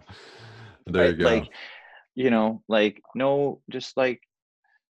 There Right? you go. Like, like no, just like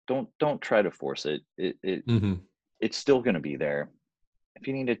don't try to force it. Hmm. It's still gonna be there. If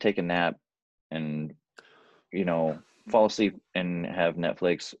you need to take a nap and, you know, fall asleep and have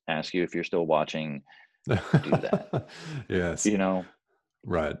Netflix ask you if you're still watching, do that. Yes. You know?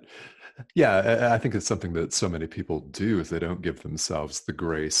 Right. Yeah, I think it's something that so many people do is they don't give themselves the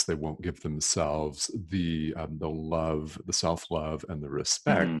grace, they won't give themselves the love, the self-love and the Mhm.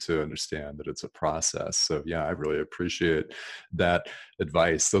 respect to understand that it's a process. So yeah, I really appreciate that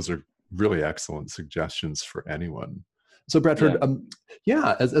advice. Those are really excellent suggestions for anyone. So Bradford, Yeah.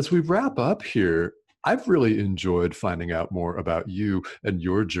 yeah, as we wrap up here, I've really enjoyed finding out more about you and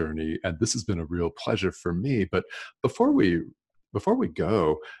your journey, and this has been a real pleasure for me. But before we before we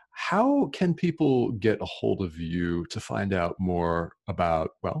go, how can people get a hold of you to find out more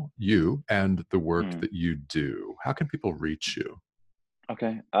about, well, you and the work Mhm. that you do? How can people reach you?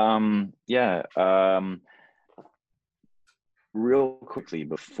 Okay. Yeah. Real quickly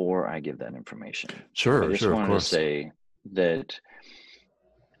before I give that information, I Sure, just sure, of wanted to course. say that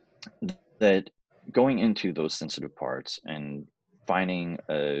that going into those sensitive parts and finding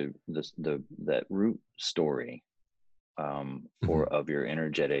that root story Hmm. for of your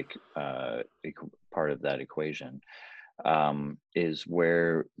energetic part of that equation is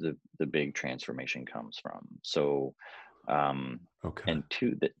where the big transformation comes from. So um, Okay. and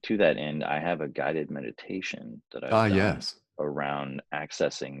to that end, I have a guided meditation that Ah, I've done yes. around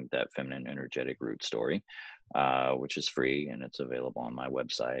accessing that feminine energetic root story, which is free and it's available on my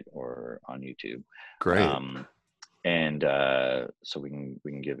website or on YouTube. Great. Um, and so we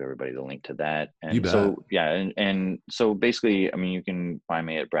can give everybody the link to that. You And bet. so yeah, and so basically, I mean, you can find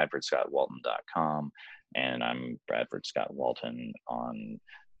me at bradfordscottwalton.com, and I'm Bradford Scott Walton on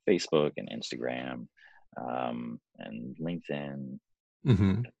Facebook and Instagram, and LinkedIn.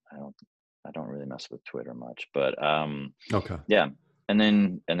 Hmm. I don't really mess with Twitter much, but Okay. yeah. And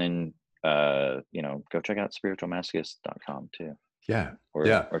then go check out spiritualmasochist.com too, Yeah. or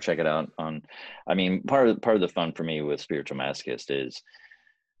Yeah. check it out on. I mean, part of the fun for me with Spiritual Masochist is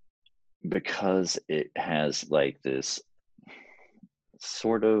because it has like this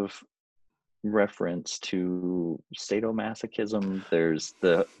sort of reference to sadomasochism. There's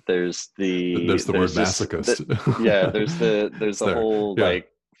the word There's this the masochist. yeah, there's It's a there. whole Yeah. like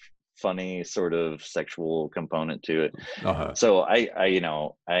funny sort of sexual component to it. Uh-huh. So I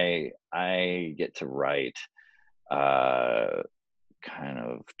get to write uh kind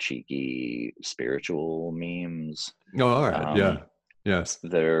of cheeky spiritual memes Oh, all right. um Yeah. Yes.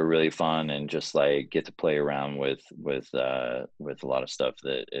 that are really fun, and just like get to play around with a lot of stuff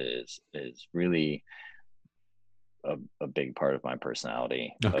that is really a big part of my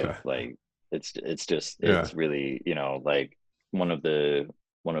personality Okay. of like it's just Yeah. it's really like one of the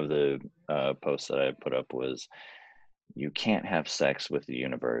posts that I put up was you can't have sex with the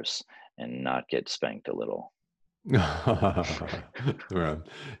universe and not get spanked a little. Right.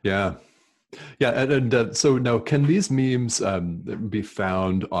 Yeah. Yeah. And so now, can these memes be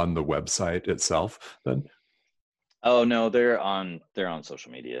found on the website itself then? Oh no, they're on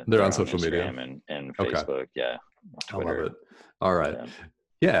social media. They're on They're on social media. Instagram and Okay. Facebook. Yeah, I love Twitter. it. All right. Yeah.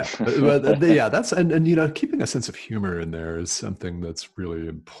 Yeah, but yeah, that's and keeping a sense of humor in there is something that's really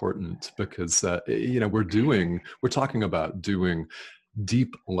important because we're talking about doing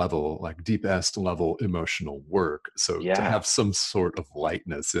deep level, like deepest level emotional work. So to Yeah. have some sort of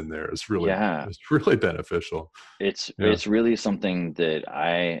lightness in there Yeah. is really beneficial. Yeah. It's really something that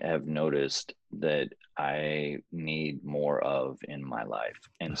I have noticed that I need more of in my life.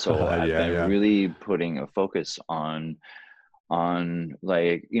 And so I've Yeah, been yeah. really putting a focus on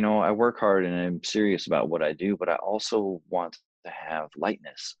like, I work hard and I'm serious about what I do, but I also want to have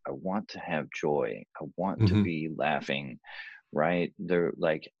lightness. I want to have joy. I want to Hmm. be laughing, right?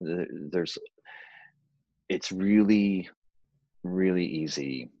 There's it's really really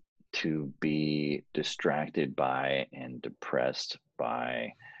easy to be distracted by and depressed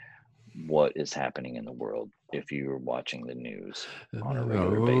by what is happening in the world if you're watching the news on a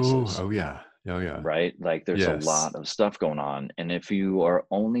regular Oh, basis, oh yeah. Oh yeah. right? Like there's a Yes. lot of stuff going on. And if you are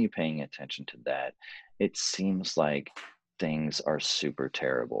only paying attention to that, it seems like things are super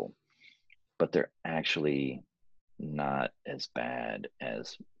terrible, but they're actually not as bad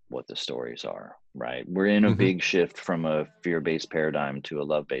as what the stories are, right? We're in a Hmm. big shift from a fear-based paradigm to a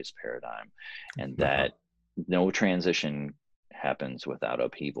love-based paradigm, and Uh-huh. that no transition happens without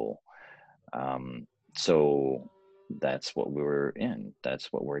upheaval. Um, so that's what we're in.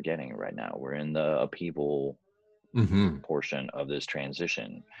 That's what we're getting right now. We're in the upheaval Hmm. portion of this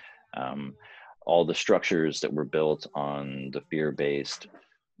transition. Um, all the structures that were built on the fear-based,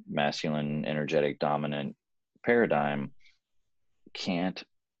 masculine, energetic, dominant paradigm can't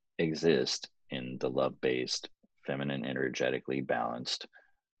exist in the love based, feminine, energetically balanced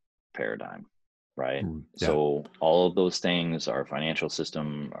paradigm, right? Yeah. So, all of those things, our financial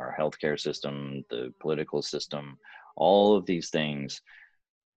system, our healthcare system, the political system, all of these things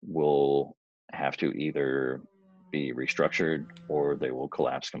will have to either be restructured or they will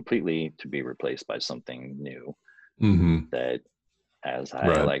collapse completely to be replaced by something new Hmm. that, as I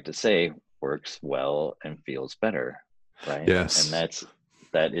Right. like to say, works well and feels better, right? And Yes.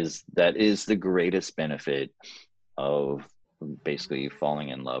 that is the greatest benefit of basically falling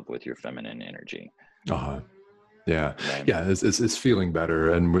in love with your feminine energy, Uh-huh. Yeah, right? yeah, it's feeling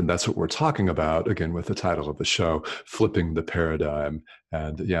better, and that's what we're talking about again with the title of the show, flipping the paradigm.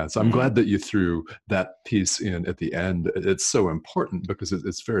 And yeah, so I'm Mm, glad that you threw that piece in at the end. It's so important because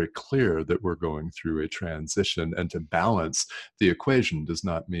it's very clear that we're going through a transition, and to balance the equation does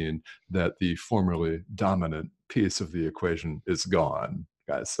not mean that the formerly dominant piece of the equation is gone,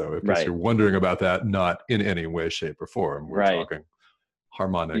 guys. So in case right, you're wondering about that, not in any way, shape, or form, we're right, talking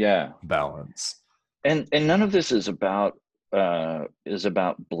harmonic yeah. balance. And none of this is about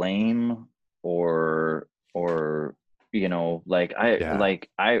blame or like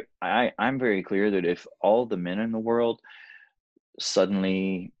Yeah. I'm very clear that if all the men in the world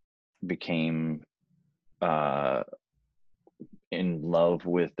suddenly became uh in love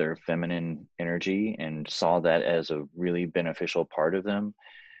with their feminine energy and saw that as a really beneficial part of them,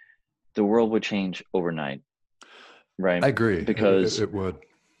 the world would change overnight, right? I agree. Because It would.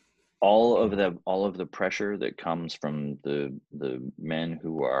 all of the pressure that comes from the men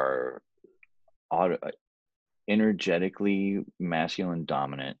who are auto, energetically masculine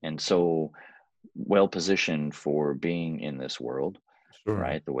dominant and so well positioned for being in this world, Sure.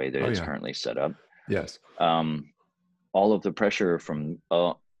 right? The way that Oh it's yeah. currently set up. Yes. Um, all of the pressure from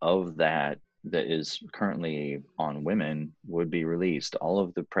of that is currently on women would be released. All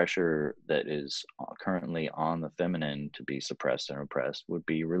of the pressure that is currently on the feminine to be suppressed and oppressed would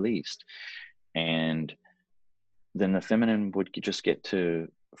be released, and then the feminine would just get to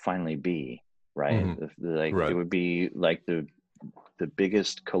finally be, right. Hmm. Like it Right. would be like the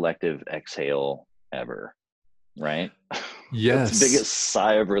biggest collective exhale ever, right? The Yes. biggest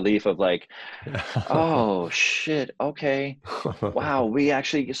sigh of relief of like, oh shit, okay, wow, we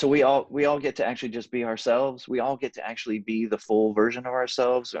all get to actually just be ourselves. We all get to actually be the full version of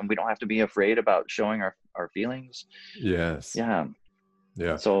ourselves, and we don't have to be afraid about showing our feelings. Yes. Yeah.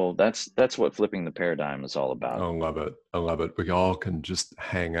 Yeah. So that's what flipping the paradigm is all I about. love it. I love it. We all can just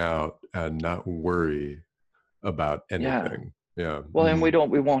hang out and not worry about Yeah. anything. Yeah. Well, and we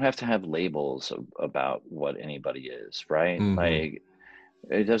won't have to have labels about what anybody is, right? Hmm. Like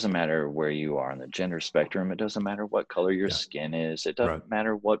it doesn't matter where you are on the gender spectrum. It doesn't matter what color your Yeah. skin is. It Right. doesn't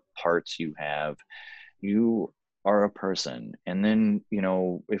matter what parts you have. You are a person. And then,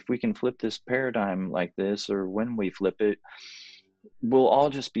 if we can flip this paradigm like this, or when we flip it, we'll all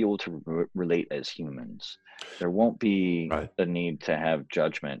just be able to relate as humans. There won't be Right. a need to have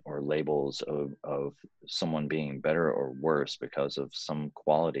judgment or labels of someone being better or worse because of some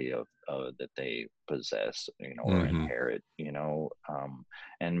quality of that they possess, or Hmm. inherit,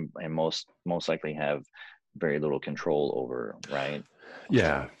 and most likely have very little control over, right?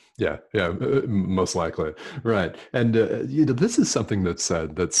 Yeah, yeah, most likely, right. And this is something that's so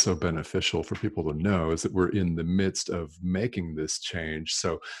beneficial for people to know is that we're in the midst of making this change.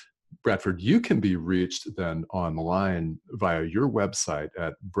 So, Bradford, you can be reached then online via your website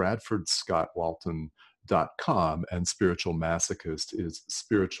at bradfordscottwalton.com, and Spiritual Masochist is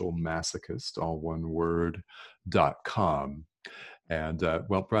spiritual masochist, all one word, .com. And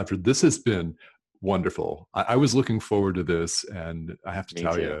well, Bradford, this has been wonderful. I was looking forward to this, and I have to Me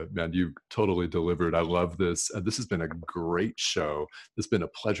tell too. you, man, you totally delivered. I love this. This has been a great show. It's been a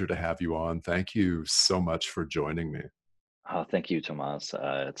pleasure to have you on. Thank you so much for joining me. Oh, thank you, Tomas.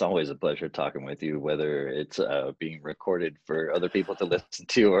 It's always a pleasure talking with you, whether it's being recorded for other people to listen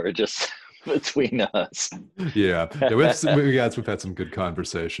to or just between us. Yeah, we've had some good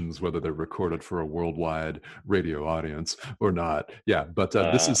conversations, whether they're recorded for a worldwide radio audience or not. Yeah, but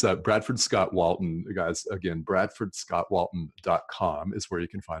this uh, is Bradford Scott Walton, guys. Again, bradfordscottwalton.com is where you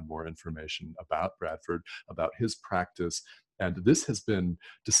can find more information about Bradford, about his practice. And this has been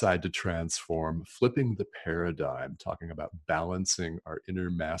Decide to Transform, Flipping the Paradigm, talking about balancing our inner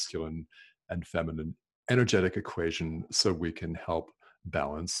masculine and feminine energetic equation so we can help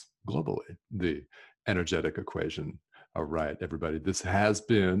balance globally the energetic equation. All right, everybody, this has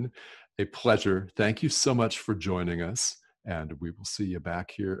been a pleasure. Thank you so much for joining us. And we will see you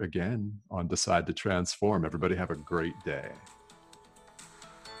back here again on Decide to Transform. Everybody, have a great day.